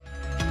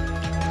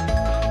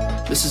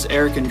This is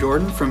Eric and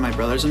Jordan from My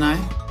Brothers and I.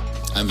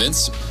 I'm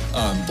Vince.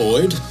 I'm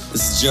Boyd.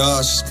 This is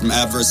Josh from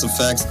Adverse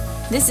Effects.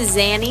 This is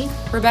Zanny,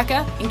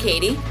 Rebecca, and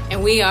Katie,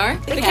 and we are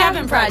The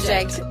Cabin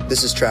Project.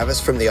 This is Travis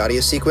from The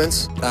Audio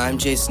Sequence. I'm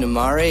Jason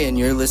Amare, and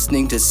you're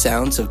listening to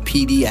Sounds of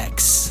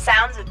PDX.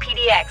 Sounds of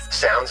PDX.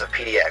 Sounds of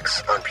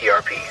PDX on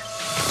PRP.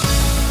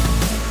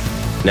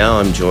 Now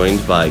I'm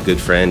joined by a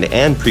good friend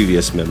and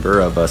previous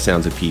member of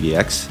Sounds of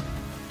PDX,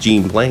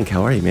 Gene Blank.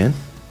 How are you, man?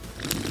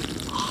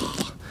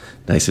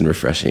 Nice and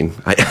refreshing.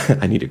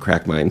 I need to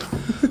crack mine.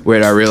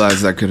 Wait, I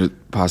realized that could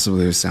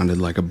possibly have sounded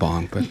like a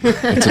bong, but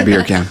it's a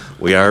beer can.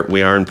 We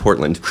are in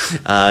Portland.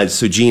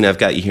 So, Gene, I've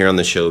got you here on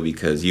the show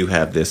because you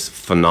have this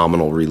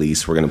phenomenal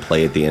release we're going to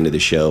play at the end of the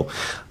show.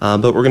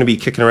 But we're going to be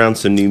kicking around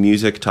some new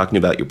music, talking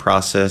about your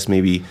process,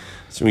 maybe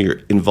some of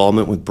your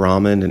involvement with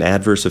Brahmin and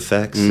Adverse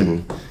Effects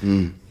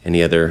and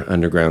any other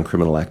underground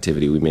criminal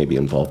activity we may be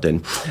involved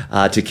in.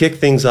 To kick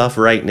things off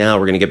right now,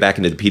 we're going to get back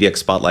into the PDX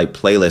Spotlight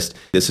playlist.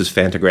 This is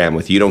Phantogram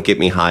with You Don't Get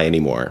Me High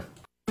Anymore.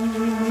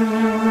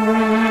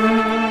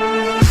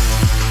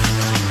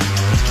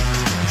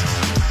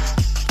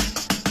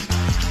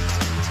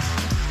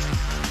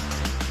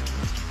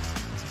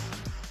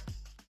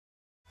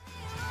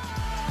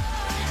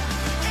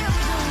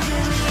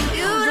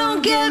 You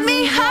don't get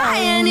me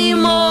high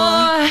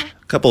anymore.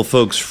 Couple of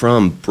folks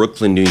from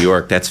Brooklyn, New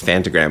York. That's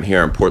Phantogram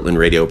here on Portland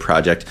Radio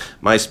Project.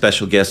 My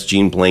special guest,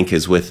 Gene Blank,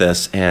 is with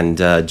us. And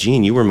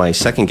Gene, you were my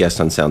second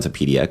guest on Sounds of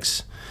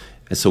PDX.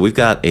 And so we've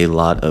got a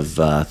lot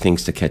of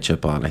things to catch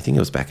up on. I think it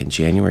was back in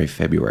January,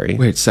 February.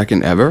 Wait,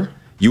 second ever?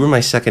 You were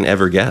my second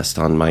ever guest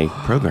on my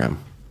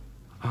program.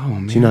 Oh,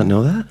 man. Do you not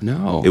know that?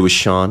 No. It was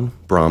Sean,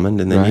 Brahmin,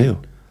 and then Right.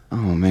 you.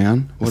 Oh,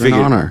 man. What I an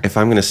figured honor. If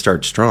I'm going to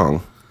start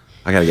strong,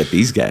 I got to get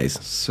these guys.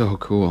 So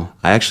cool.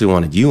 I actually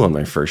wanted you on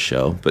my first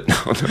show, but no,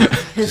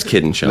 just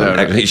kidding, Sean. No,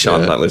 Actually,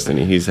 Sean's not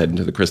listening. He's heading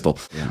to the Crystal.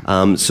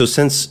 Yeah. So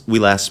since we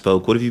last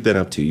spoke, what have you been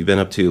up to? You've been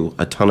up to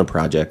a ton of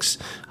projects.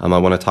 I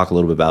want to talk a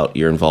little bit about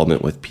your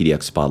involvement with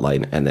PDX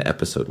Spotlight and the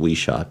episode we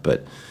shot,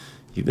 but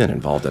you've been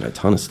involved in a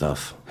ton of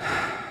stuff.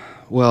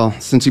 Well,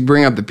 since you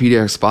bring up the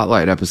PDX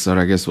Spotlight episode,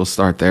 I guess we'll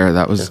start there.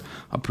 That was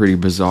a pretty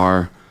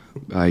bizarre,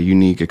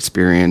 unique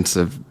experience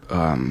of,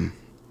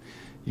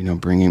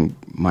 bringing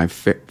my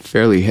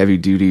fairly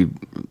heavy-duty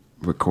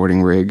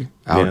recording rig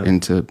out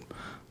into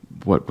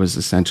what was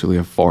essentially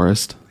a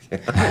forest.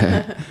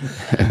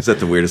 Is that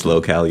the weirdest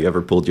locale you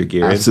ever pulled your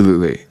gear in?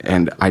 Absolutely.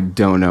 And I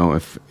don't know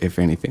if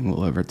anything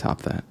will ever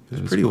top that.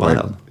 It was pretty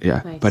wild.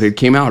 Yeah. Nice. But it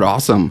came out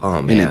awesome.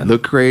 Oh, man. And it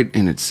looked great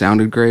and it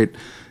sounded great.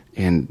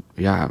 And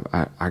yeah,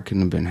 I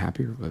couldn't have been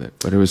happier with it.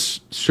 But it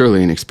was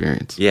surely an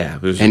experience. Yeah.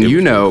 It was And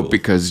really cool.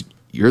 because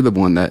you're the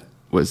one that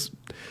was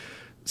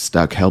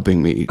stuck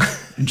helping me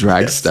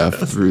drag stuff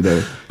through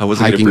the I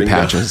wasn't gonna hiking bring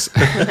that up. patches.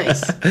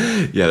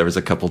 Yeah, there was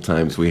a couple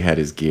times we had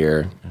his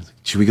gear. I was like,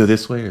 should we go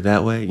this way or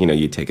that way? You know,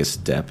 you take a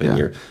step and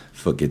your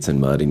foot gets in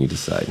mud and you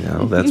decide,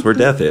 no, that's where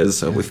death is.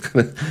 So we've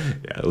got to,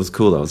 yeah, it was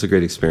cool. That was a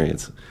great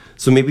experience.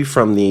 So maybe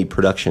from the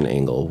production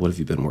angle, what have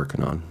you been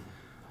working on?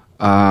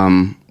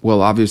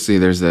 Well, obviously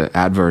there's the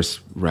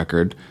Adverse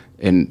record.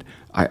 And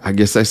I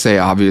guess I say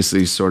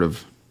obviously sort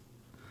of,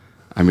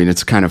 I mean,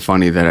 it's kind of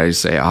funny that I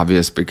say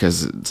obvious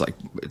because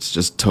it's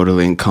just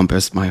totally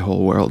encompassed my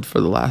whole world for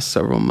the last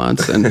several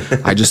months. And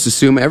I just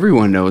assume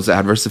everyone knows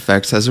Adverse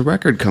Effects has a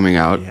record coming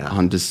out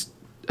on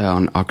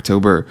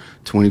October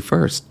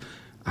 21st.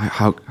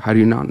 How do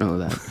you not know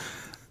that?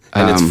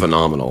 And it's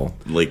phenomenal.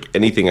 Like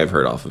anything I've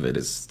heard off of it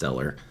is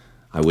stellar.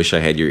 I wish I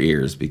had your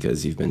ears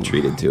because you've been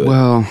treated to it.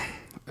 Well,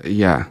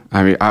 yeah.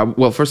 I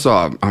mean, first of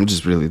all, I'm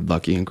just really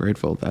lucky and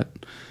grateful that,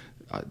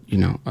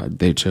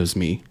 they chose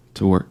me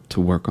to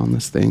work on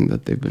this thing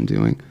that they've been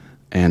doing,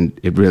 and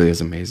it really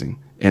is amazing.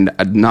 And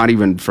not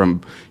even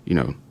from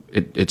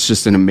it's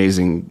just an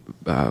amazing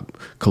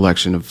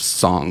collection of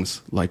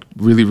songs, like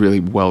really,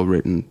 really well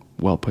written,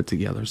 well put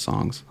together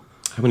songs.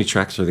 How many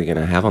tracks are they going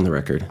to have on the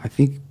record? I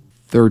think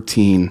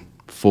 13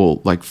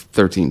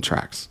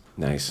 tracks.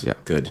 Nice. Yeah.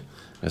 Good.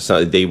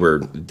 So they were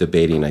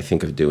debating, I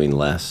think, of doing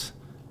less,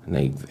 and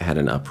they had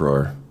an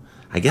uproar.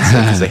 I guess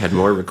because they had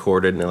more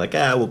recorded, and they're like,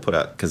 we'll put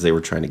out, because they were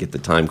trying to get the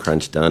time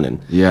crunch done.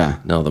 And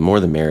no, the more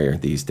the merrier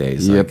these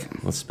days. Yep.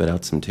 Like, let's spit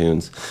out some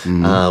tunes.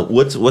 Mm-hmm.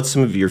 What's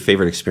some of your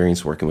favorite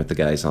experience working with the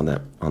guys on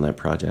that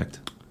project?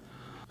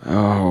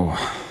 Oh,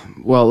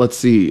 well, let's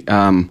see.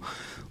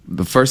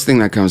 The first thing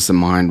that comes to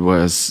mind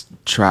was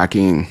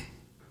tracking.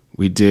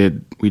 We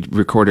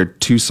recorded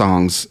 2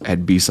 songs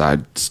at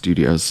B-Side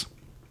Studios,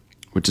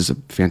 which is a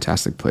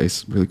fantastic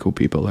place. Really cool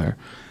people there.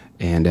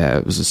 And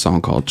it was a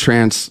song called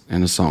Trance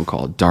and a song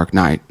called Dark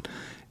Night.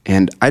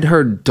 And I'd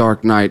heard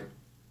Dark Night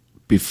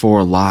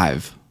before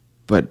live,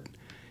 but,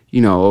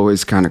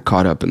 always kind of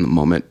caught up in the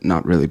moment,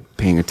 not really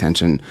paying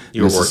attention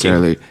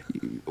necessarily.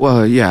 Working.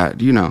 Well, yeah,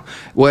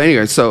 Well,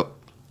 anyway, so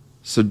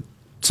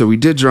we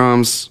did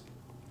drums,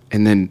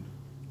 and then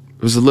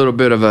it was a little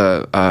bit of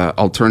a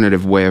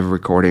alternative way of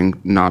recording,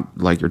 not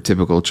like your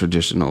typical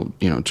traditional,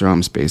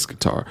 drums, bass,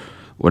 guitar,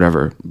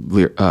 whatever,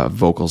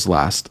 vocals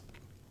last.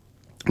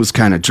 It was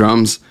kind of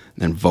drums,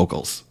 then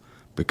vocals,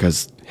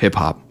 because hip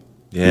hop,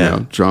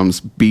 Yeah. drums,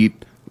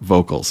 beat,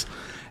 vocals.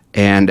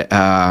 And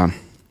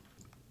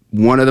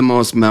one of the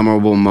most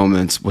memorable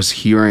moments was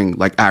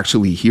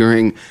actually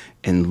hearing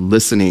and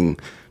listening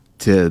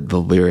to the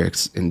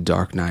lyrics in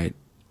Dark Knight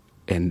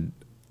and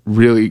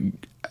really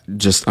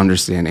just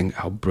understanding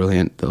how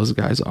brilliant those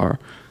guys are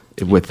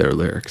with their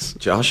lyrics.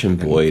 Josh and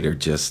Boyd are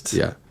just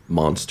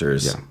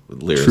monsters,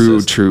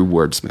 lyricists. True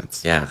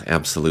wordsmiths. Yeah,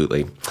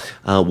 absolutely.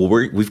 Well,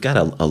 we've got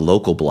a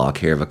local block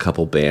here of a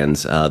couple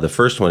bands. The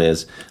first one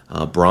is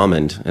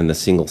Brahman and the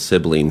Single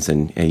Siblings,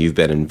 and you've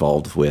been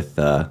involved with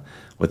that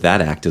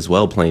act as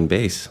well, playing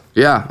bass.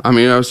 Yeah, I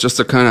mean, it was just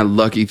a kind of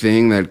lucky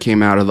thing that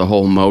came out of the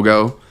whole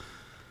Mogo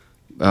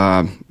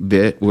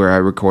bit where I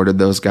recorded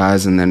those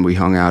guys, and then we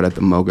hung out at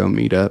the Mogo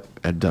meetup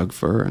at Doug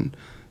Fir, and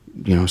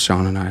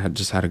Sean and I had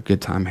just had a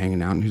good time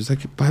hanging out. And he was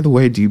like, "By the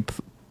way, do you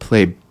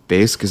play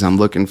bass? Because I'm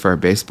looking for a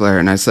bass player."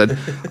 And I said,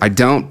 "I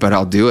don't, but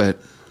I'll do it."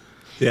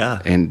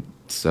 Yeah, and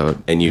so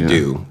you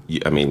do.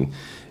 I mean,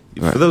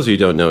 for those of you who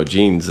don't know,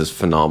 Gene's this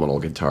phenomenal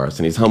guitarist,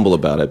 and he's humble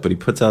about it. But he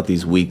puts out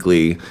these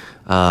weekly,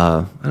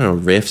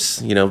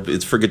 riffs.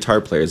 It's for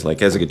guitar players.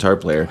 Like, as a guitar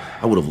player,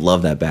 I would have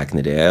loved that back in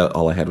the day.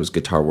 All I had was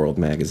Guitar World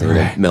magazine,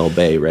 and Mel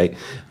Bay, right?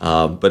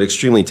 But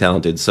extremely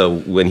talented. So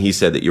when he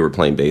said that you were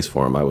playing bass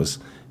for him, I was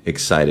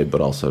excited,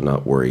 but also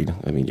not worried.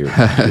 I mean,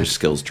 your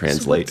skills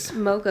translate. So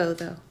what's Mogo,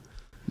 though?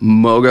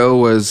 Mogo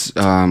was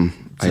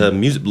it's a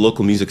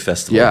local music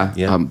festival.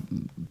 Yeah.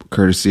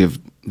 Courtesy of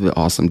the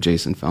awesome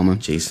Jason Feldman.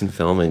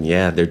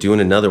 They're doing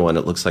another one.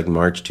 It looks like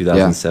March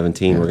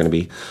 2017. We're going to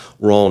be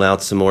rolling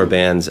out some more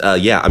bands.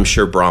 I'm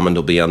sure Brahman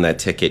will be on that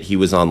ticket. He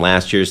was on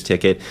last year's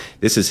ticket.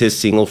 This is his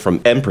single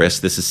from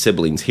Empress. This is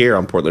Siblings here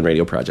on Portland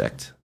Radio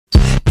Project.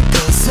 It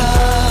goes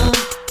up,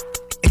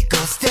 it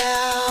goes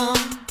down.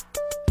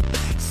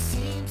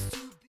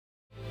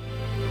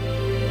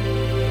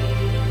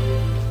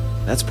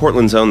 That's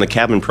Portland's own The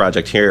Cabin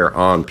Project here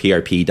on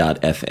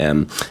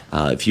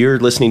PRP.FM. If you're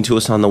listening to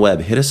us on the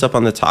web, hit us up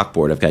on the talk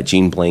board. I've got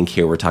Gene Blank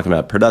here. We're talking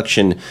about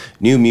production,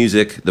 new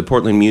music, the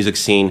Portland music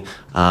scene.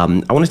 I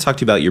want to talk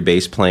to you about your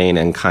bass playing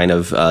and kind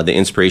of the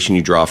inspiration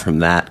you draw from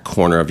that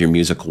corner of your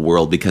musical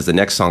world, because the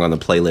next song on the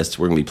playlist,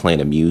 we're going to be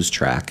playing a Muse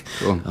track.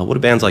 Cool. What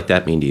do bands like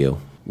that mean to you?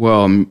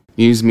 Well,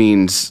 Muse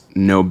means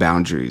no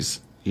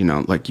boundaries.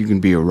 Like, you can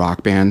be a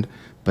rock band,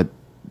 but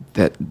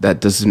that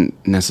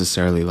doesn't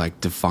necessarily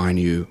define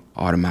you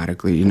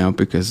automatically,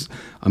 because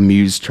a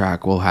Muse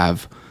track will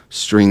have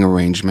string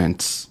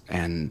arrangements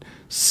and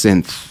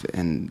synth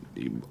and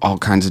all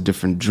kinds of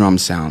different drum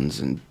sounds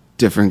and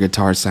different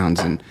guitar sounds,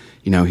 and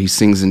he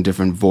sings in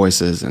different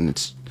voices, and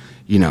it's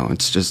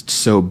just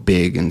so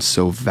big and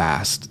so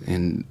vast.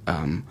 And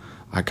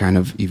I kind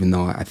of, even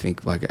though I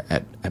think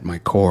at my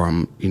core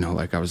I'm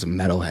I was a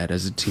metalhead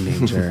as a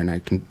teenager and I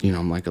can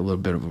I'm like a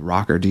little bit of a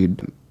rocker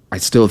dude, I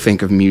still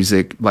think of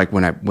music, like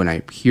when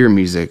I hear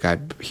music, I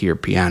hear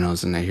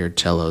pianos and I hear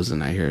cellos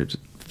and I hear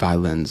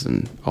violins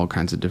and all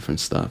kinds of different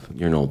stuff.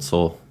 You're an old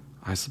soul.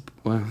 I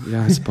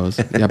suppose.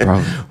 Yeah,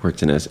 probably.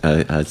 Worked in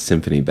a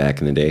symphony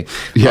back in the day.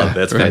 Yeah,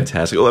 that's right.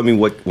 fantastic. Well, I mean,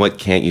 what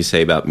can't you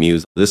say about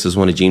Muse? This is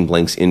one of Gene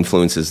Blank's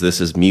influences. This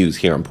is Muse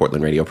here on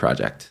Portland Radio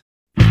Project.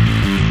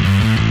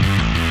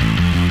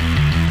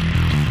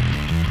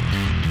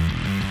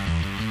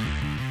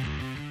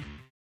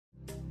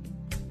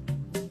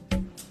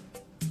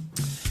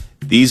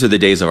 These Are the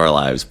Days of Our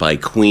Lives by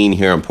Queen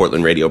here on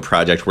Portland Radio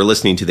Project. We're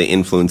listening to the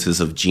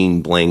influences of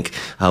Gene Blank.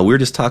 We were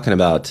just talking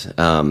about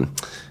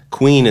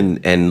Queen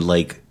and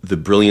the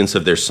brilliance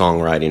of their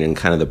songwriting and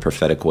kind of the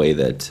prophetic way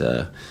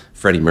that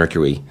Freddie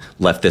Mercury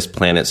left this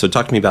planet. So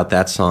talk to me about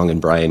that song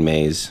and Brian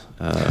May's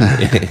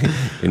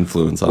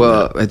influence on that.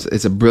 Well,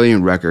 it's a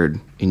brilliant record,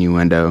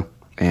 Innuendo,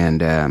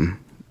 and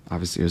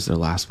obviously it was their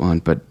last one,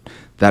 but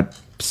that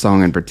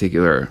song in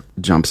particular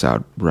jumps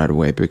out right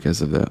away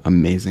because of the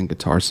amazing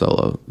guitar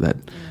solo that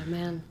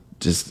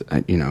just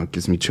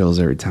gives me chills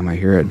every time I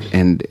hear it.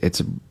 And it's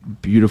a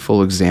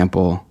beautiful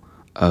example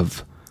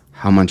of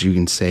how much you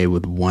can say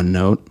with one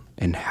note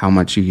and how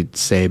much you could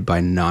say by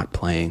not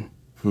playing.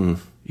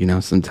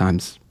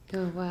 Sometimes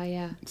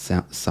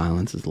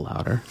silence is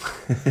louder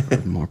or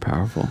more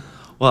powerful.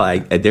 Well,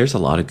 there's a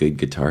lot of good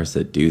guitarists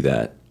that do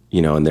that,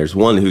 and there's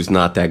one who's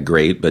not that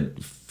great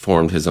but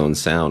formed his own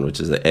sound, which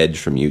is the Edge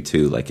from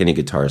U2. Like, any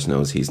guitarist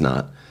knows he's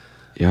not,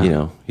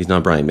 he's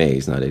not Brian May,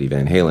 he's not Eddie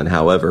Van Halen.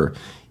 However,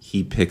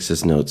 he picks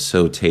his notes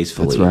so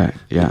tastefully. That's right,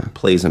 yeah. He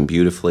plays them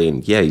beautifully,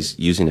 and he's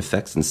using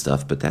effects and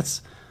stuff, but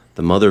that's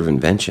the mother of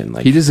invention.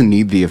 Like, he doesn't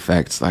need the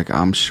effects. Like,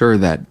 I'm sure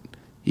that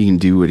he can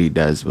do what he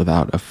does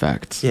without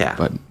effects. Yeah.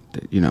 But,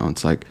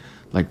 it's like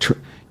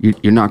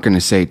you're not going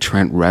to say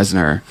Trent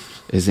Reznor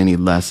is any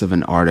less of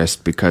an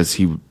artist because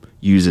he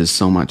uses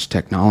so much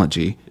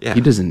technology. Yeah.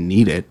 He doesn't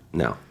need it.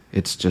 No.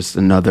 It's just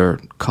another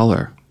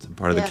color. It's a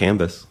part of the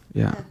canvas.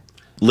 Yeah.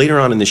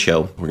 Later on in the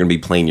show, we're going to be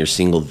playing your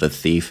single, The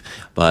Thief,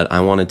 but I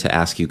wanted to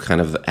ask you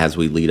kind of as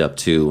we lead up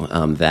to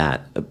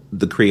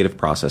the creative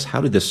process,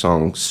 how did this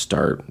song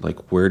start? Like,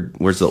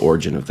 where's the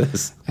origin of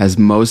this? As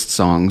most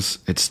songs,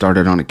 it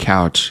started on a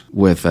couch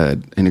with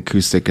an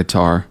acoustic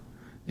guitar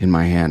in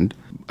my hand,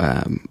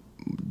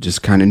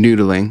 just kind of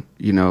noodling.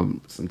 You know,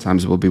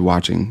 sometimes we'll be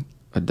watching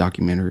a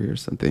documentary or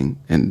something,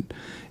 and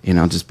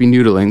I'll just be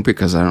noodling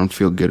because I don't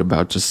feel good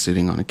about just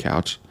sitting on a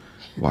couch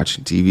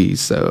watching TV.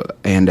 So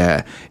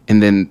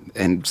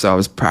so I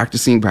was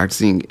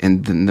practicing,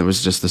 and then there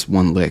was just this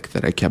one lick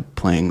that I kept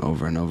playing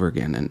over and over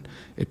again, and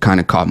it kind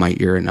of caught my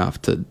ear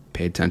enough to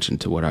pay attention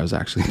to what I was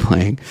actually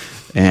playing.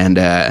 And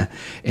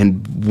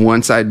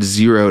once I'd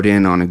zeroed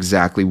in on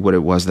exactly what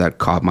it was that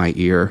caught my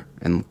ear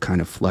and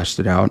kind of fleshed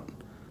it out,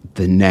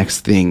 the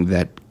next thing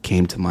that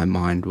came to my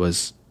mind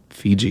was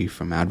Fiji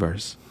from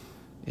Adverse.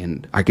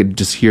 And I could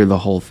just hear the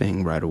whole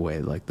thing right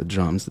away, like the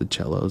drums, the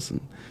cellos,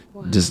 and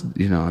just,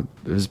 you know,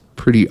 it was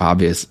pretty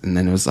obvious. And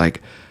then it was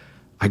like,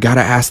 I got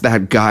to ask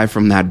that guy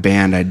from that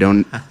band.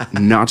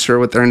 Not sure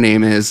what their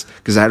name is,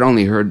 because I'd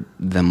only heard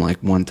them like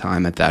one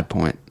time at that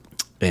point,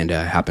 and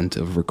I happened to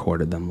have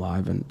recorded them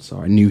live. And so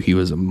I knew he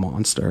was a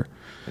monster.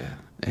 Yeah.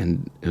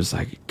 And it was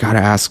like, got to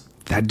ask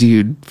that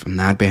dude from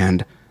that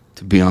band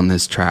to be on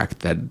this track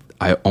that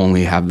I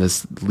only have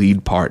this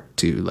lead part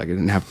to. Like, I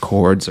didn't have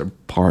chords or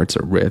parts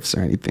or riffs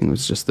or anything. It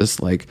was just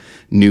this like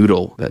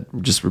noodle that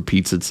just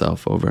repeats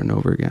itself over and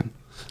over again.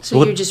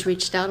 So you just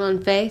reached out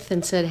on faith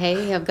and said,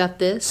 "Hey, I've got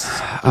this.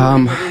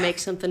 Can we make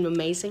something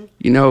amazing?"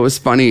 You know, it was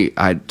funny.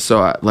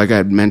 Like I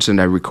had mentioned,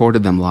 I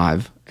recorded them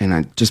live, and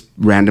I just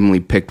randomly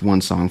picked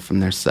one song from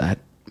their set,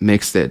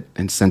 mixed it,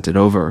 and sent it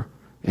over,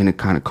 and it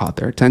kind of caught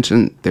their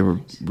attention. They were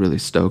really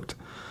stoked,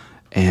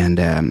 and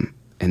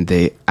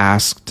they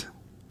asked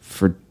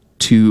for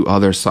 2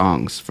 other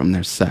songs from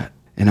their set.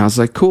 And I was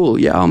like, cool,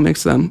 yeah, I'll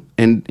mix them.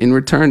 And in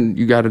return,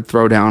 you got to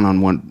throw down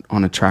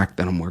on a track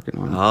that I'm working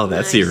on. Oh,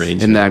 that's the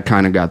arrangement. And that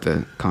kind of got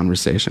the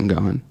conversation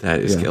going. That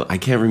is cool. I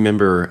can't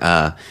remember.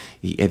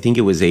 I think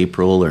it was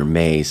April or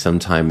May,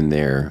 sometime in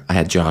there. I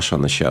had Josh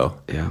on the show.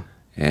 Yeah.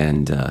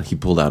 And he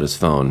pulled out his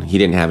phone. He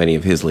didn't have any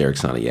of his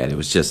lyrics on it yet. It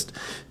was just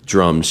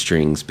drum,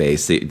 strings,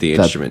 bass, the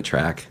instrument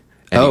track.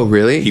 And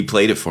really? He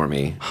played it for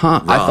me.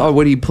 Huh. I thought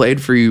what he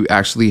played for you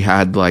actually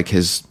had like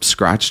his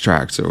scratch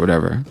tracks or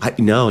whatever.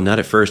 No, not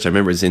at first. I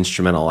remember his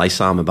instrumental. I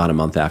saw him about a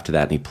month after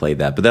that, and he played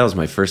that. But that was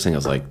my first thing. I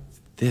was like,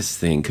 this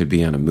thing could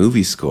be on a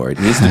movie score. It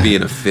needs to be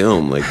in a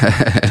film. Like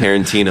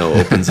Tarantino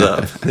opens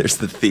up. There's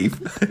the thief.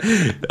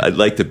 I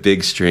like the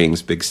big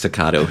strings, big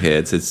staccato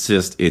hits.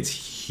 It's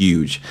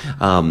huge.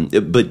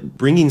 But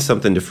bringing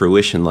something to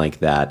fruition like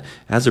that,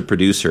 as a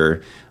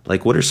producer,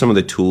 like what are some of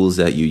the tools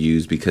that you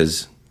use?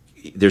 Because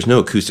there's no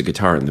acoustic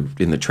guitar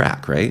in the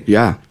track, right?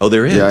 Yeah. Oh,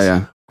 there is?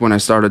 Yeah. When I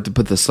started to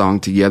put the song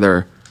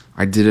together,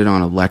 I did it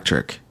on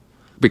electric.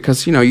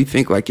 Because, you know, you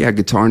think like, yeah,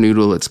 guitar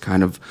noodle, it's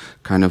kind of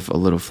a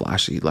little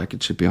flashy, like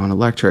it should be on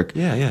electric.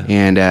 Yeah.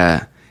 And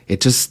it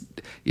just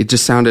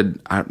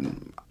sounded, I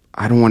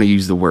don't want to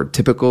use the word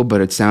typical, but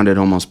it sounded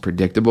almost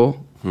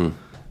predictable.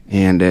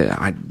 And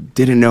I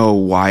didn't know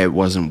why it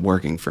wasn't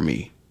working for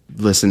me,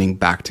 listening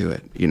back to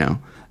it, you know.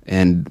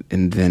 And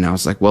then I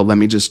was like, well, let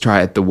me just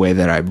try it the way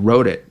that I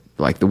wrote it,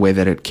 like the way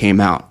that it came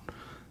out.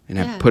 And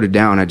I put it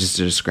down. I just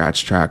did a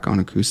scratch track on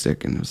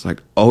acoustic, and it was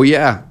like, oh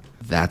yeah,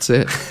 that's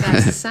it.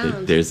 That's the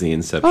sound. There's the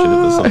inception of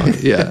the song.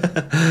 Yeah.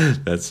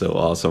 That's so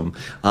awesome.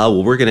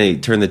 Well, we're going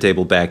to turn the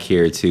table back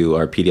here to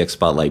our PDX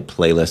Spotlight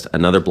playlist,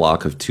 another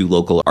block of 2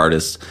 local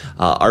artists.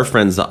 Our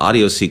friends, the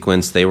Audio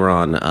Sequence, they were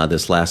on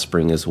this last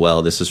spring as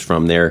well. This is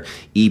from their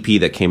EP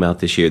that came out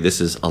this year. This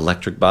is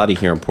Electric Body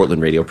here on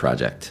Portland Radio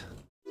Project.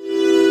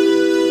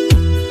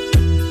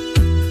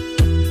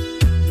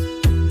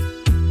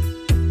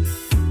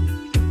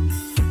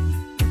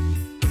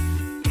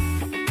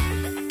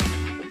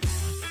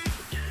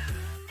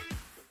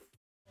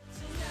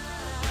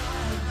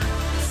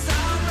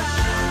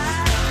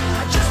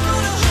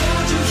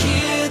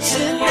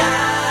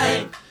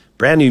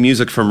 Brand new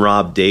music from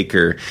Rob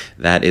Dacre.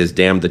 That is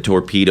Damn the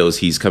Torpedoes.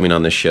 He's coming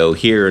on the show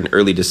here in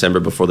early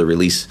December before the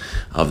release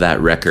of that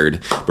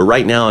record. But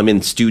right now I'm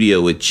in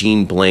studio with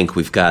Gene Blank.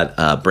 We've got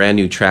a brand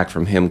new track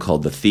from him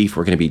called The Thief.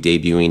 We're going to be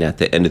debuting at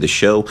the end of the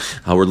show.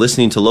 We're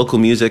listening to local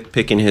music,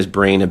 picking his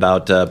brain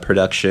about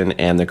production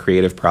and the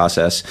creative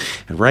process.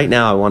 And right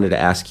now I wanted to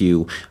ask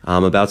you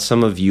about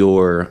some of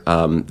your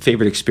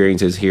favorite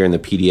experiences here in the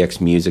PDX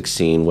music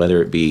scene,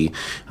 whether it be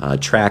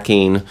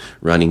tracking,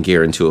 running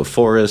gear into a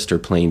forest, or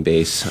playing bass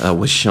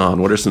with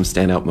Sean. What are some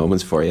standout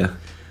moments for you?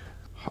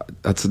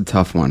 That's a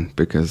tough one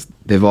because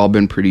they've all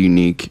been pretty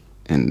unique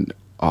and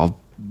all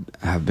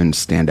have been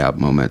standout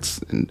moments.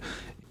 And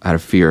out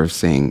of fear of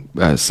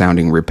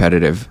sounding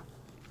repetitive,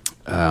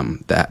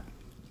 that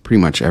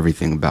pretty much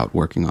everything about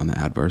working on the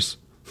Adverse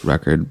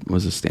record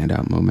was a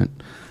standout moment.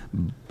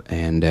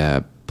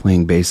 And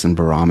playing bass in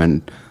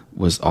Baraman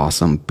was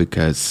awesome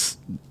because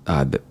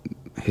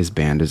his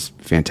band is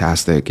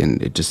fantastic,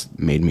 and it just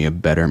made me a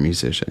better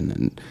musician.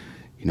 And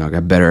you know, I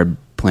got better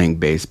at playing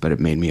bass, but it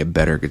made me a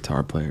better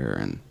guitar player,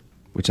 and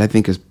which I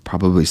think is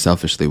probably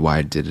selfishly why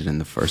I did it in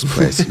the first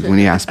place. When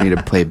he asked me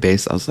to play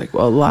bass, I was like,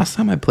 well, the last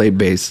time I played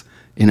bass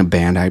in a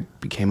band, I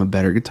became a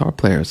better guitar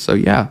player. So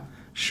yeah,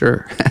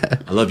 sure.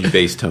 I love your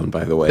bass tone,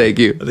 by the way. Thank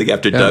you. I think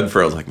after Doug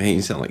Fir, I was like, man,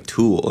 you sound like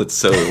Tool. It's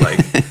so like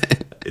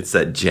It's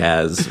that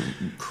jazz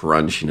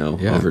crunch,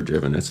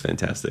 overdriven. It's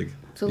fantastic.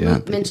 So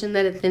Luke mentioned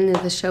that at the end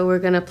of the show we're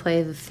going to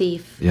play The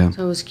Thief. Yeah.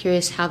 So I was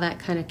curious how that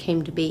kind of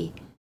came to be.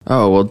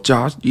 Oh, well,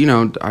 Josh,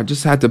 I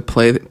just had to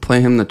play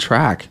him the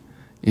track.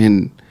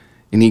 And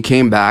he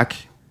came back.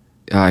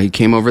 He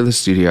came over to the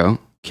studio,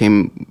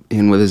 came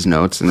in with his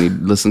notes, and he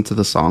listened to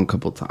the song a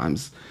couple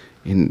times.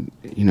 And,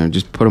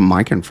 just put a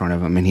mic in front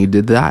of him, and he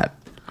did that.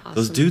 Awesome.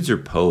 Those dudes are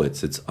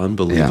poets. It's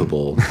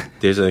unbelievable. Yeah.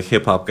 There's a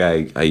hip-hop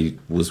guy I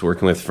was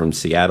working with from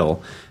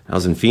Seattle. I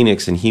was in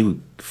Phoenix, and he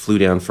flew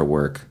down for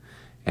work.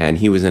 And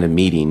he was in a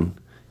meeting.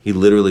 He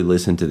literally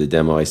listened to the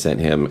demo I sent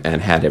him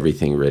and had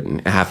everything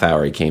written. A half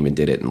hour he came and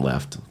did it and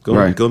left.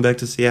 Going back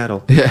to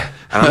Seattle. Yeah.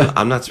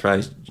 I'm not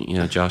surprised,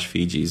 Josh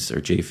Fiji's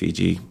or Jay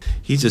Fiji.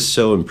 He's just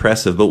so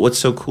impressive. But what's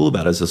so cool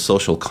about it is the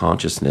social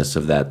consciousness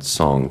of that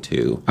song,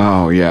 too.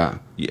 Oh, yeah.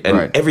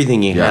 And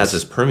everything he has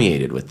is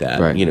permeated with that.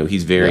 Right.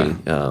 He's very,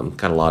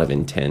 got a lot of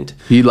intent.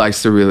 He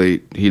likes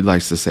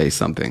to say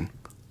something.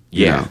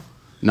 Yeah.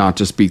 Not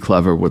just be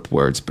clever with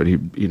words, but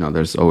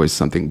there's always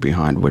something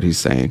behind what he's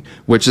saying,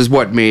 which is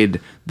what made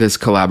this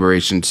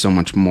collaboration so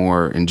much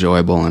more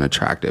enjoyable and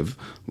attractive,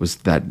 was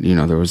that,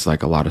 there was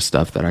like a lot of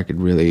stuff that I could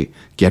really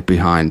get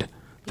behind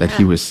that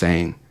he was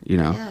saying,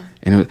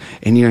 and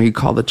he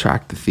called the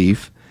track The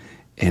Thief,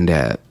 and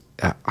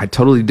I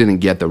totally didn't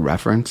get the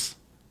reference.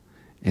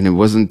 And it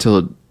wasn't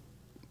until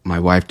my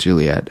wife,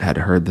 Juliet, had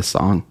heard the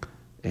song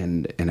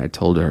and I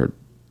told her,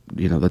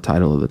 the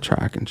title of the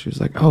track, and she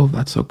was like, "Oh,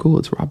 that's so cool!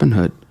 It's Robin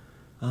Hood."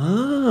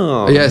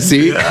 Oh, yeah.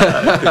 See,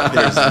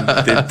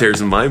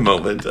 there's my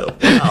moment. Wow.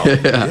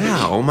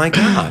 Yeah. Oh my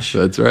gosh.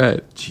 That's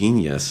right.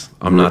 Genius.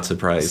 I'm not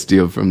surprised.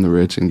 Steal from the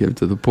rich and give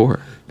to the poor.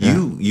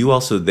 Yeah. You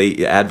also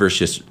Adverse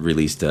just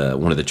released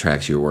one of the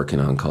tracks you were working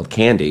on called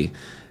Candy,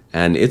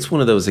 and it's one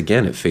of those,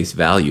 again, at face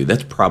value.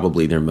 That's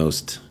probably their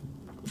most,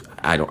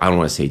 I don't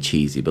want to say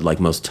cheesy, but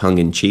like most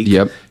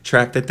tongue-in-cheek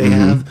track that they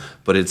have.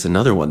 But it's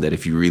another one that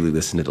if you really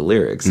listen to the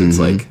lyrics, it's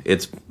like,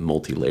 it's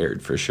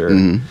multi-layered for sure.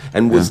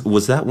 And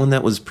was that one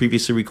that was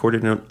previously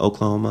recorded in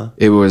Oklahoma?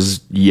 It was,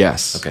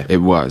 yes. Okay. It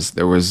was.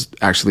 There was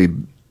actually,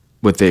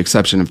 with the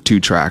exception of 2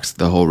 tracks,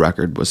 the whole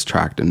record was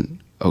tracked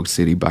in Oak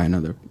City by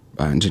another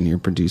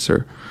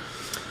engineer-producer.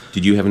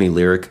 Did you have any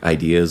lyric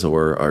ideas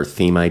or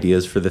theme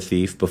ideas for The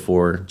Thief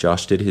before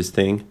Josh did his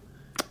thing?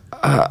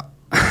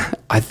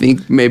 I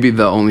think maybe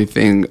the only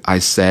thing I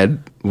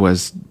said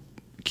was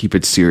keep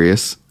it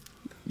serious,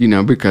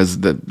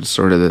 because the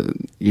sort of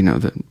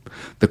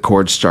the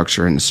chord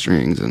structure and the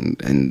strings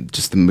and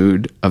just the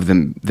mood of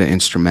the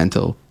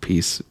instrumental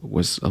piece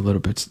was a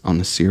little bit on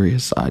the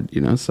serious side,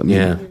 So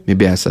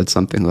maybe I said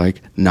something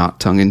like not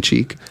tongue in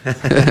cheek.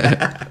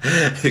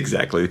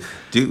 Exactly.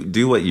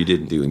 Do what you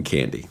didn't do in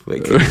Candy.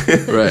 Like.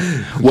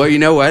 Right. Well, you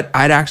know what?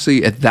 I'd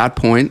actually, at that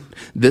point,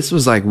 this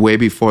was like way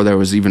before there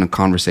was even a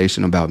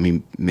conversation about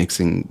me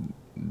mixing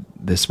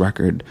this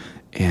record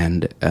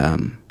and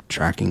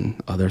tracking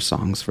other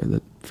songs for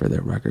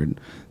their record.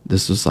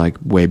 This was like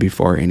way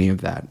before any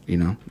of that,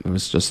 It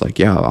was just like,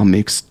 yeah, I'll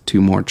mix 2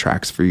 more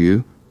tracks for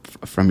you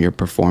from your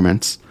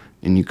performance,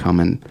 and you come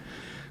and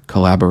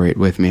collaborate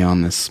with me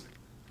on this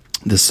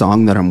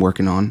song that I'm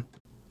working on,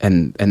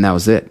 and that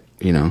was it,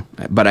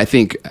 But I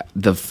think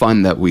the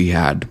fun that we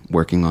had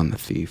working on The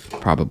Thief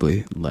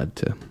probably led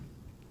to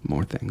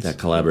more things. That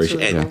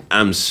collaboration. And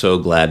I'm so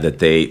glad that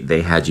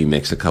they had you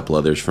mix a couple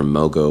others from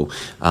Mogo.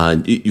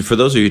 For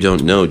those of you who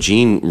don't know,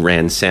 Gene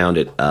ran sound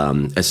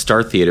at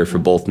Star Theater for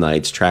both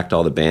nights, tracked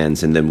all the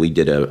bands, and then we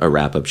did a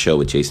wrap-up show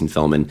with Jason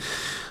Fellman,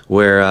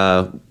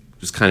 where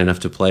was kind enough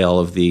to play all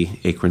of the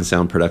Acorn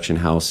Sound Production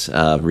House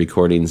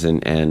recordings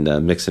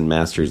and mix and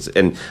masters.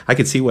 And I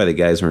could see why the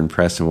guys were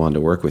impressed and wanted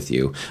to work with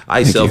you.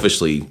 I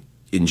selfishly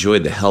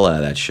enjoyed the hell out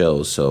of that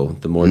show, so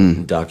the more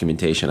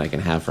documentation I can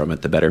have from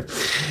it, the better.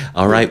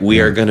 All right, we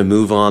are going to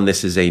move on.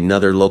 This is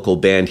another local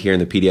band here in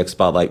the PDX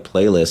Spotlight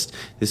playlist.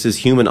 This is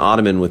Human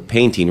Ottoman with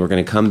Painting. We're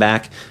going to come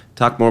back,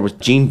 talk more with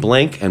Gene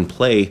Blank, and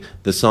play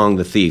the song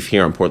The Thief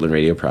here on Portland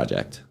Radio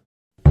Project.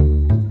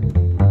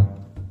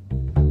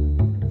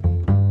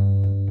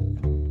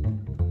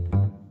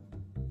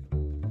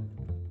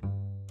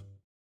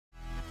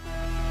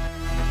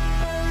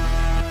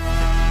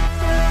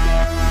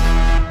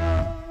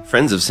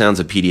 Friends of Sounds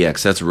of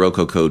PDX, that's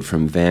Roco Code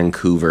from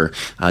Vancouver.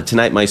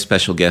 Tonight, my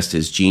special guest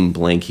is Gene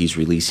Blank. He's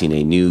releasing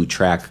a new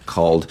track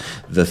called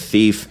The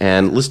Thief.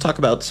 And let's talk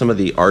about some of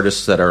the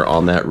artists that are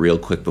on that real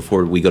quick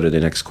before we go to the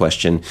next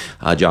question.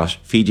 Josh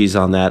Fiji's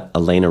on that.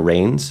 Elena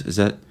Rains, is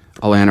that?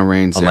 Alana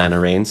Rains.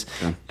 Alana Rains.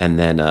 Yeah. And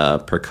then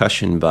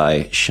percussion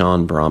by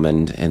Sean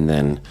Brahman. And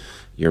then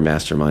your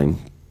mastermind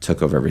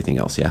took over everything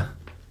else, yeah?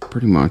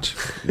 Pretty much.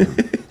 Yeah.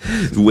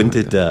 When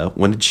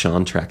did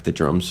Sean track the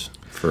drums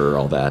for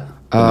all that?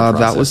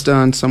 That was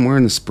done somewhere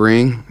in the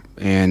spring,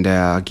 and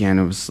again,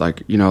 it was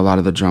like, a lot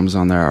of the drums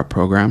on there are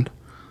programmed,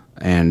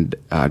 and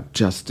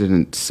just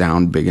didn't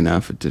sound big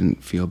enough. It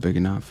didn't feel big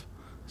enough,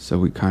 so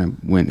we kind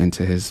of went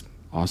into his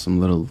awesome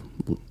little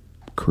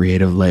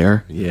creative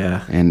lair,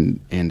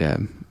 and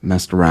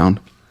messed around.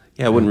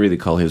 Yeah, I wouldn't really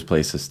call his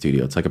place a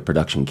studio. It's like a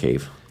production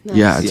cave. Nice.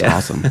 Yeah, it's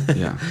awesome.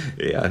 Yeah.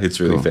 Yeah, it's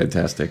really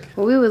fantastic.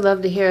 Well, we would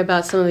love to hear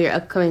about some of your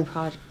upcoming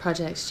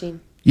projects,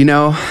 Gene. You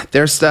know,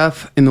 there's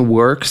stuff in the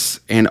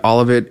works, and all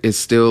of it is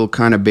still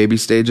kind of baby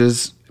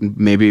stages.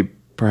 Maybe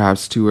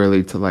perhaps too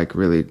early to like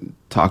really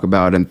talk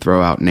about and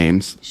throw out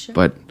names. Sure.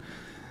 But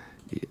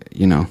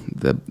you know,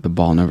 the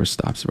ball never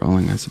stops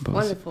rolling, I suppose.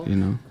 Wonderful. You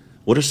know.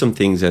 What are some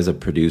things as a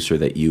producer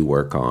that you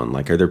work on?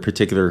 Like, are there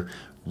particular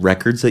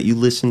records that you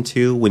listen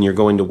to when you're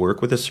going to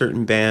work with a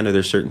certain band? Are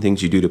there certain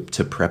things you do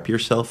to prep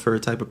yourself for a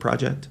type of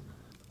project?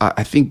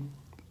 I think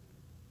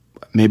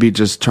maybe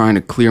just trying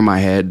to clear my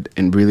head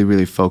and really,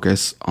 really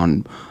focus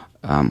on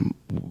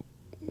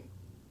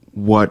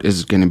what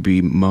is going to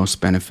be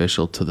most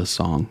beneficial to the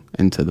song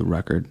and to the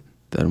record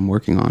that I'm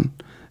working on.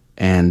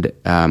 And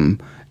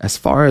as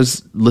far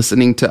as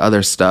listening to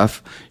other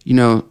stuff, you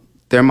know,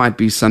 there might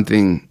be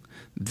something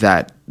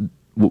that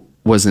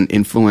was an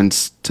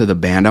influence to the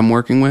band I'm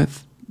working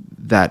with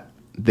that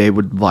they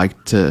would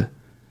like to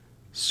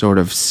sort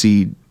of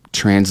see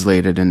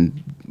translated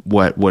in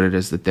what it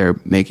is that they're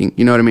making.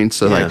 You know what I mean?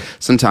 So like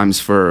sometimes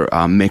for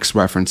mix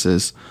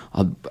references,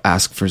 I'll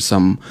ask for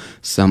some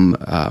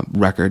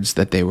records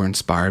that they were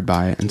inspired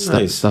by and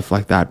stuff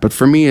like that. But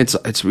for me,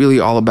 it's really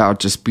all about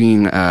just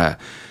being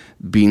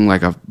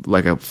like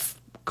a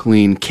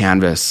clean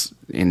canvas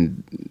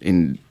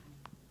in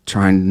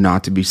trying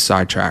not to be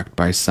sidetracked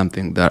by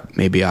something that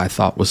maybe I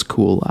thought was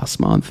cool last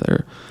month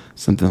or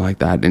something like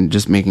that, and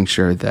just making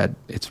sure that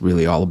it's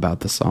really all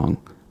about the song.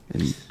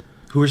 And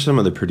who are some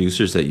of the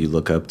producers that you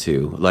look up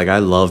to? Like, I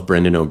love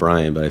Brendan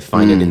O'Brien, but I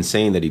find it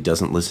insane that he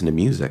doesn't listen to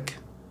music.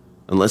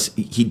 Unless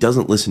he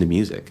doesn't listen to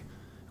music.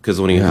 Because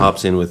when he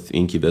hops in with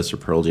Incubus or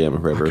Pearl Jam or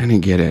whoever, I kind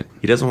of get it.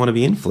 He doesn't want to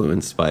be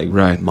influenced by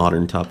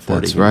modern top 40.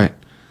 That's right.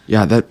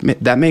 Yeah,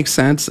 that makes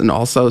sense. And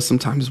also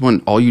sometimes when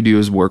all you do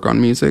is work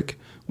on music,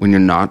 when you're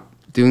not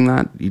doing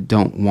that, you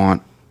don't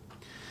want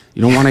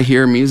to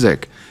hear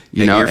music.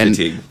 You know, and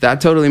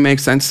that totally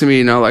makes sense to me.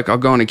 You know, like I'll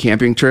go on a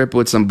camping trip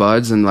with some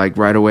buds, and like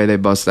right away they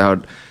bust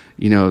out,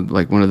 you know,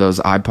 like one of those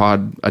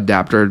iPod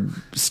adapter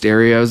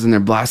stereos, and they're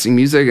blasting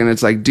music, and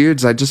it's like,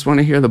 dudes, I just want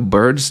to hear the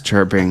birds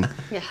chirping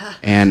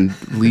and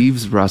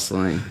leaves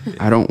rustling.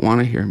 I don't want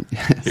to hear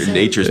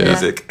nature's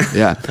music.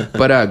 Yeah,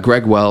 but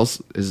Greg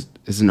Wells is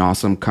an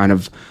awesome kind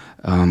of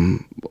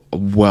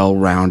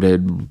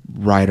well-rounded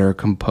writer,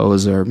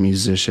 composer,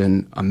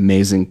 musician,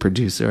 amazing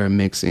producer,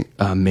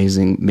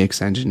 amazing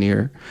mix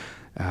engineer.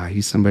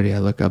 He's somebody I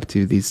look up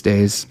to these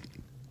days.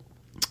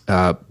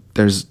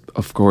 There's,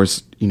 of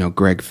course, you know,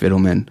 Greg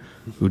Fiddleman,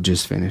 who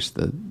just finished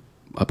the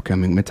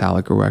upcoming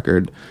Metallica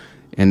record.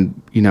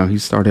 And, you know, he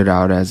started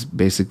out as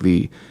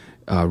basically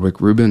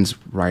Rick Rubin's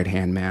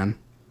right-hand man.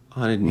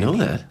 Oh, I didn't know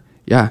that.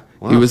 Yeah.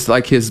 Wow. He was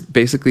like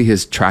basically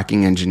his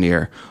tracking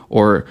engineer,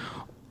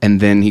 and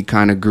then he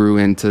kind of grew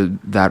into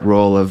that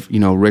role of,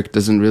 you know, Rick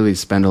doesn't really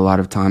spend a lot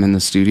of time in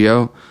the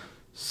studio.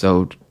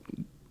 So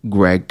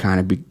Greg kind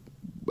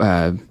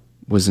of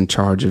was in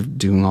charge of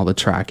doing all the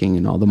tracking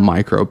and all the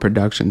micro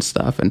production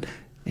stuff. And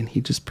he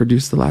just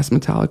produced the last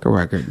Metallica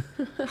record.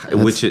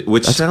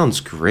 Which sounds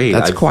great.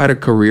 That's quite a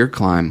career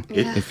climb,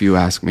 if you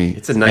ask me.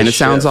 It's a nice And it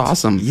sounds shift.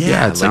 awesome.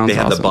 Yeah, it sounds they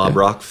had awesome. the Bob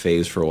Rock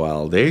phase for a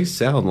while. They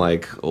sound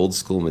like old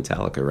school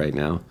Metallica right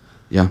now.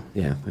 Yeah.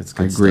 Yeah, that's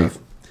good I agree. stuff.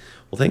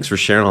 Well, thanks for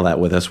sharing all that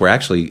with us. We're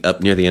actually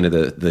up near the end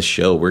of the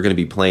show. We're going to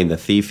be playing The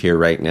Thief here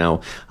right now.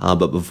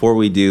 But before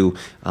we do,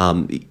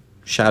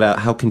 shout out,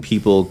 how can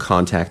people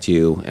contact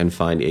you and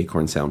find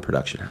Acorn Sound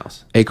Production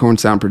House?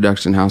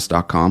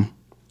 acornsoundproductionhouse.com.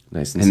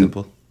 Nice and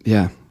simple.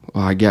 Yeah,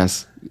 well, I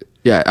guess.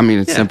 Yeah, I mean,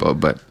 it's simple,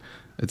 but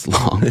it's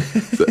long.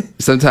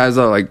 Sometimes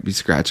I'll like be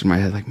scratching my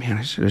head like, man,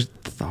 I should have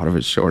thought of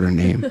a shorter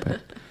name. But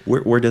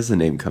Where does the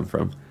name come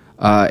from?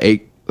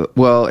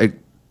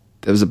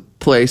 There was a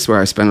place where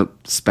I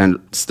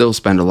still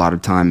spend a lot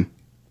of time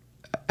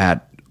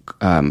at.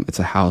 It's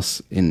a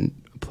house in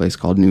a place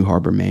called New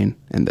Harbor, Maine,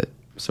 and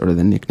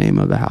the nickname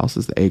of the house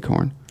is the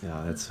Acorn.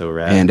 Oh, that's so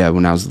rad. And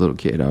when I was a little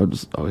kid, I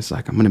was always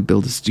like, I'm going to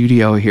build a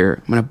studio here.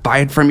 I'm going to buy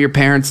it from your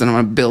parents, and I'm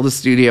going to build a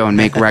studio and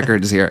make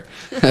records here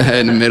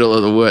in the middle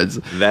of the woods.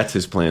 That's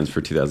his plans for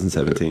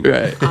 2017.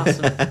 Right.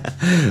 Awesome.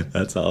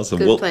 That's awesome.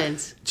 Good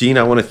plans. Gene,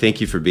 I want to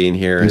thank you for being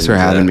here. Thanks for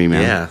having me,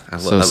 man. Yeah.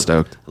 I'm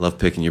stoked. I love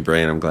picking your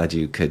brain. I'm glad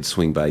you could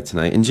swing by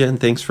tonight. And Jen,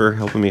 thanks for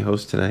helping me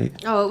host tonight.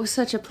 Oh, it was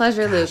such a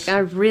pleasure, Luke. I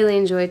really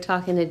enjoyed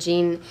talking to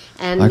Gene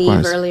and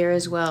Likewise. Neve earlier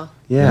as well.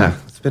 Yeah,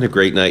 it's been a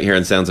great night here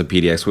on Sounds of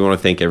PDX. We want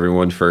to thank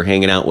everyone for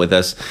hanging out with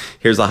us.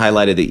 Here's the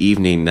highlight of the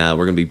evening. We're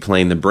going to be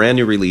playing the brand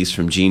new release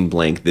from Gene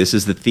Blank. This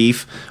is The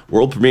Thief,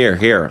 world premiere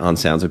here on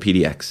Sounds of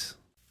PDX.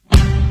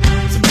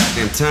 It's about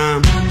damn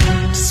time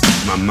to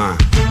speak my mind.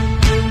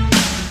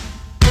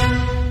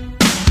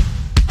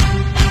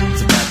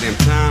 It's about damn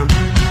time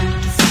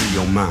to free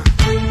your mind.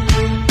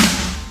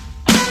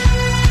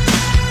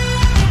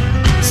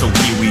 So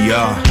here we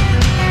are,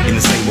 in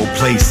the same old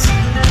place.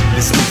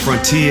 This new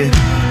frontier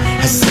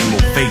has the same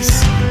old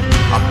face.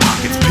 Our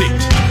pockets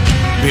picked,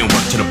 being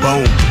worked to the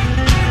bone.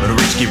 But the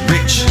rich get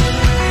rich,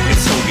 and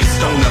so gets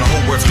stone that the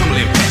whole world's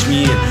crumbling. Patch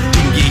me in,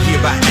 didn't get here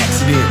by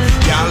accident.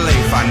 Y'all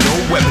ain't find no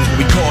weapons, but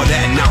we call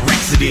that not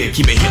accident.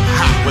 Keep it hip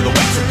hop with a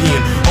wax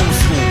appeal. Old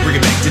school, bring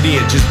it back to the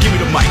end. Just give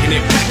me the mic and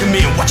then pack them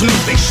in. Watch them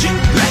lose they shit,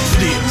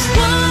 laxatives.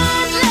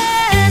 One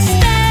last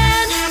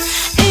stand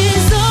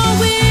is all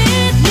we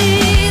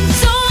need.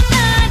 Don't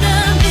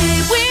matter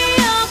me, we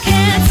all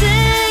can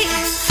take.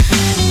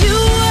 You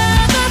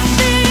are the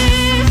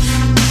thief.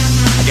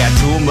 I got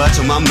too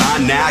much on my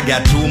mind now, I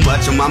got too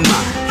much on my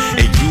mind.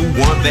 And you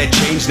want that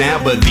change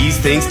now, but these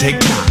things take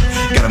time.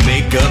 Gotta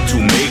make up to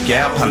make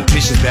out.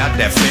 Politicians bout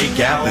that fake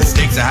out. The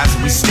stakes are high, so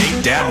we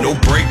staked out. No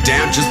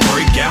breakdown, just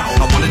break out.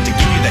 I wanted to give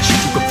you that shit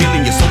you could feel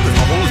in your soul, cause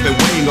my hole has been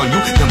weighing on you.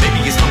 Now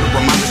maybe it's time to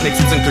remind the snakes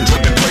who's in control.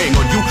 Been preying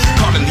on you,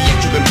 caught in the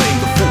act, you've been playing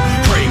the fool.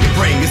 Praying and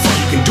praying, it's all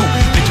you can do.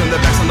 They turn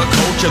their backs on the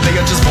culture, they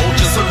are just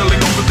vultures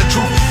circling over the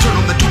truth. Turn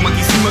on the two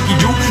monkeys, see monkey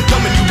do.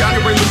 Dumbing you down,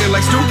 your brain looking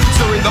like stew.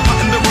 Stirring the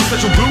pot in the room,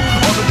 special blue.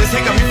 All of this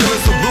hate got me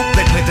feeling so blue.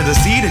 They planted a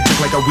seed, it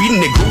took like a weed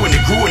and it grew and it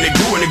grew and it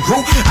grew and it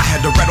grew. I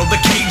had to rattle the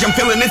cage, I'm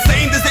feeling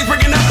insane. This thing's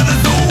breaking out of the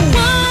zoo.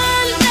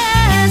 One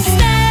last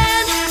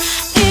stand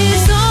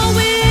is all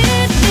we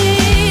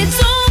need.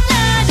 Don't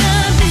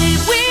matter me,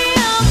 we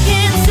all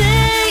can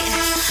take.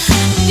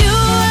 You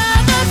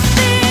are the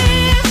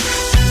thief.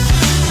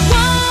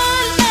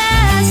 One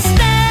last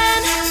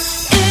stand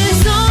is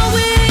all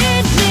we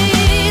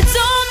need.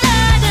 Don't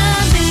matter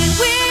me,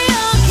 we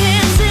all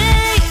can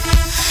take.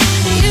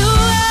 You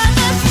are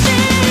the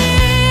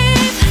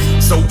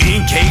thief. So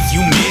in case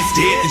you missed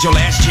it, it's your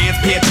last chance,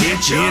 pay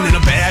attention. In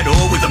a battle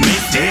with the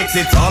mystics,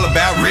 it's all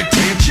about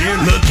retention.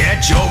 Look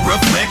at your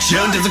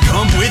reflection, does it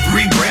come with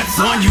regrets?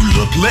 Son, you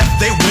look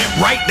left, they went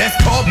right, that's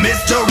called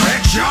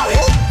misdirection.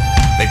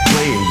 They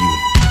playing you,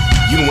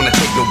 you don't wanna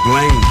take no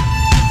blame.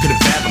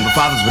 Couldn't fathom the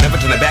fathers would ever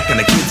turn their back on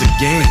the kids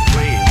again.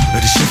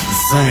 But it's just the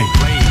same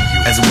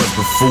as it was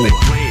before.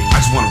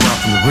 I just wanna rob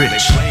from the rich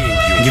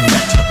and give it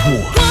back to the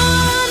poor.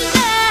 One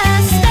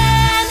last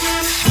stand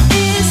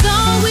is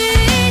all we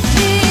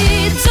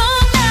need.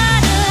 Don't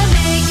matter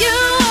me, you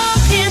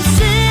all can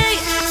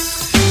take.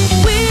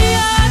 We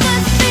are the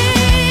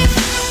thief.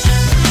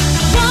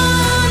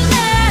 One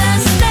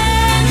last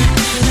stand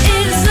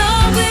is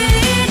all we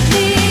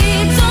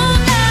need. Don't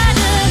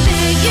matter me,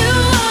 you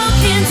all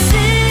can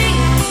take.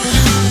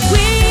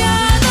 We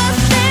are the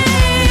thief.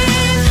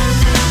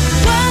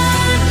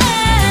 One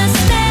last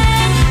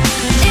stand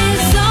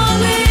is all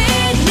we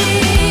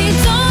need.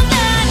 Don't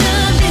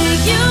matter me,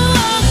 you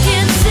all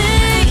can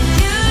take.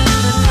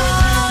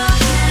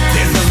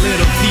 There's a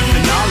little thief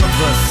in all of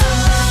us,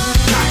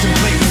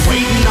 contemplating,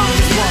 waiting on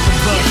this one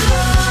of us.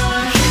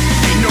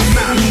 Ain't no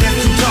mountain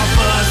that's too tall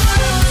for us.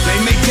 They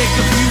may take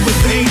a few, but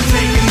they ain't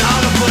taking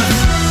all of us.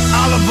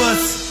 All of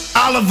us,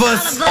 all of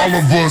us, all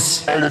of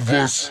us, all of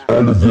us,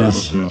 all of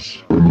us,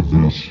 all of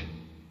us.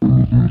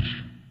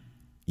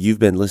 You've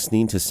been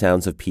listening to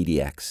Sounds of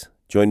PDX.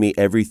 Join me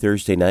every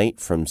Thursday night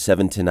from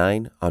 7 to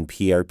 9 on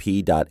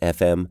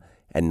PRP.FM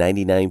and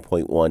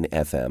 99.1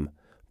 FM,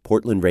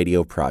 Portland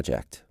Radio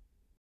Project.